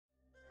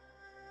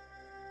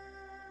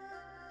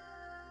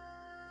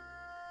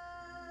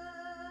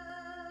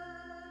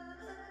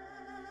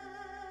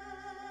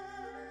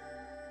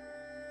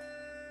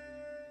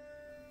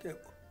Okay.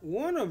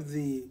 One of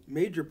the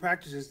major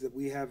practices that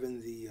we have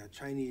in the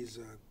Chinese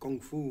Kung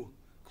Fu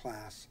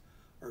class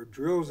are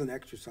drills and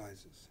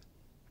exercises.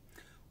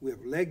 We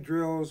have leg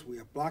drills, we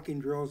have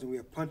blocking drills, and we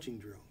have punching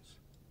drills.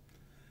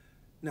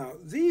 Now,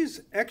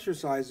 these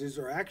exercises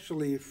are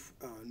actually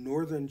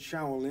Northern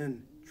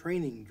Shaolin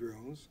training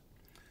drills,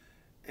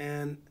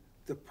 and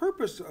the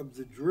purpose of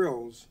the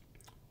drills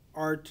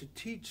are to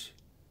teach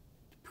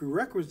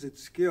prerequisite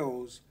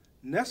skills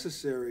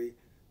necessary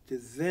to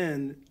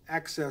then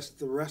access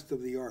the rest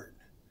of the art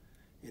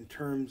in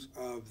terms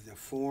of the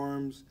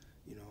forms,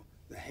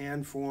 the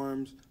hand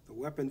forms, the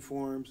weapon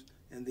forms,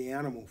 and the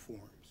animal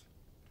forms.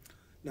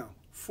 Now,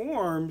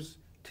 forms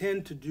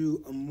tend to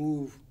do a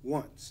move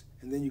once,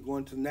 and then you go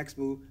into the next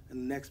move,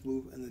 and the next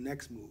move, and the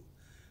next move.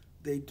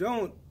 They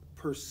don't,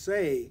 per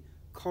se,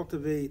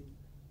 cultivate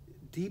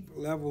deep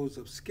levels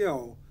of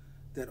skill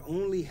that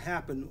only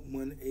happen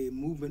when a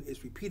movement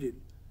is repeated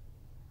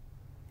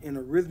in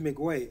a rhythmic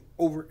way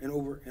over and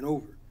over and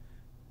over.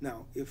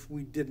 Now, if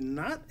we did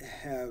not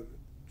have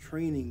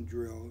training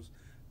drills,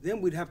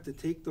 then we'd have to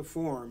take the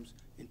forms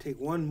and take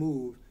one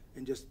move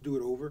and just do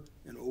it over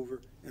and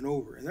over and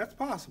over. And that's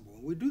possible.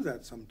 We do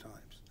that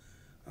sometimes.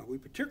 We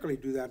particularly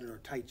do that in our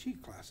Tai Chi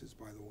classes,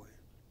 by the way.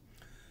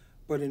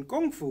 But in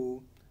Kung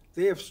Fu,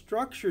 they have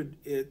structured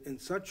it in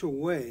such a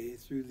way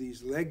through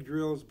these leg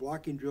drills,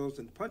 blocking drills,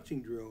 and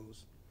punching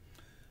drills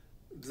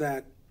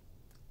that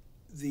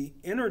the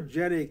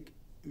energetic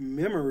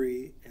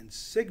memory and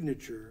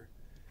signature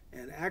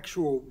and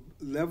actual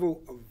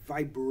level of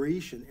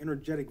vibration,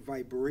 energetic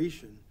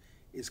vibration,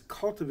 is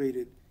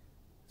cultivated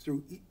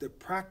through the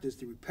practice,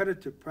 the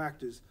repetitive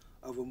practice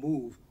of a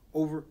move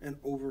over and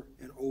over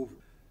and over.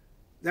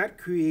 That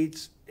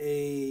creates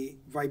a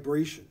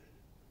vibration,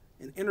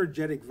 an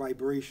energetic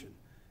vibration.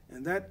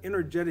 And that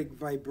energetic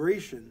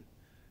vibration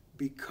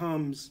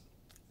becomes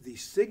the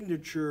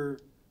signature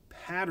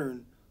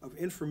pattern of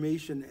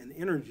information and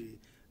energy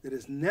that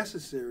is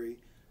necessary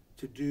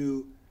to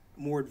do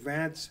more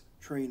advanced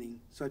training,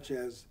 such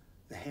as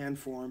the hand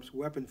forms,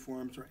 weapon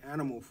forms, or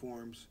animal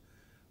forms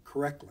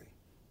correctly.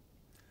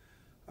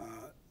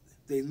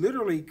 They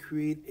literally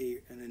create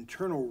an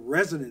internal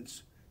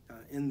resonance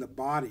in the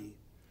body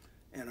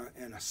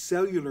and a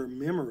cellular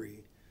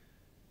memory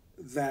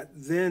that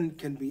then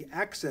can be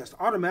accessed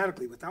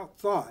automatically without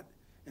thought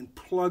and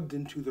plugged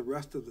into the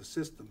rest of the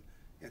system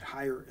at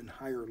higher and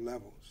higher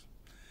levels.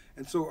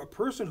 And so a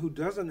person who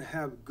doesn't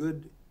have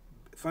good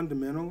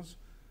fundamentals,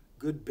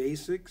 good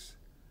basics,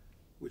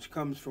 which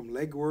comes from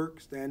leg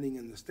work, standing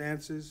in the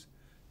stances,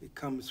 it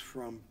comes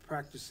from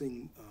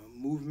practicing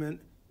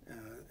movement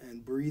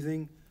and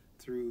breathing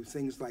through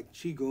things like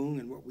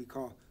Qigong and what we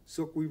call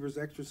silk weaver's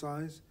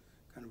exercise,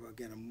 kind of,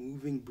 again, a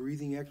moving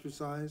breathing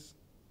exercise.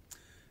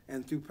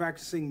 And through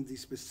practicing the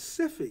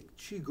specific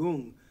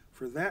Qigong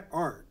for that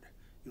art,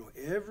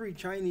 every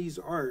Chinese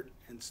art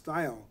and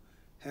style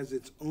has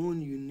its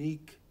own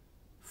unique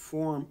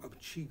form of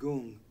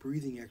Qigong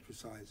breathing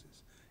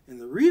exercises.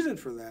 And the reason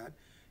for that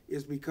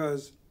is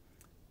because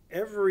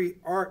every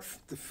art,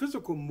 the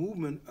physical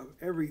movement of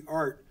every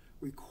art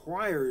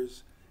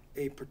requires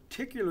a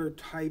particular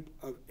type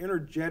of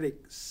energetic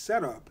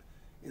setup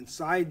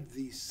inside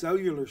the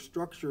cellular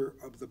structure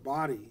of the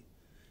body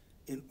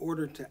in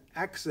order to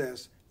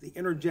access the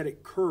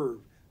energetic curve,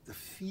 the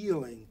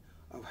feeling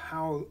of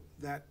how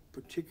that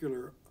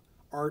particular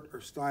art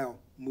or style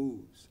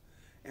moves.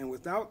 And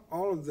without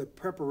all of the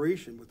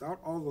preparation, without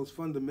all those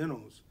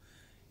fundamentals,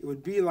 it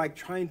would be like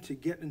trying to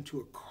get into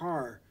a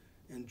car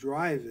and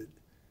drive it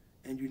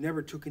and you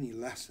never took any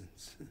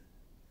lessons.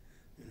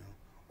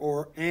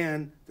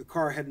 And the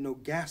car had no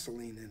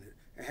gasoline in it.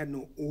 It had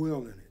no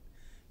oil in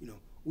it.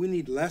 We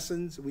need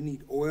lessons, we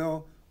need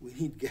oil, we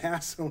need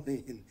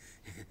gasoline.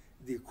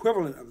 The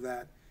equivalent of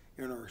that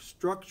in our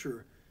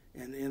structure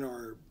and in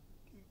our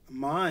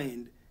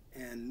mind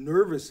and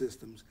nervous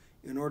systems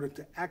in order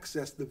to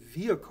access the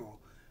vehicle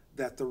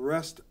that the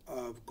rest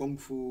of Kung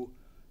Fu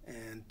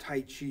and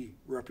Tai Chi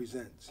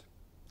represents.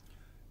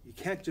 You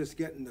can't just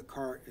get in the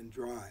car and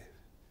drive.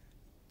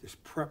 There's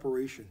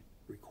preparation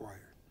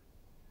required.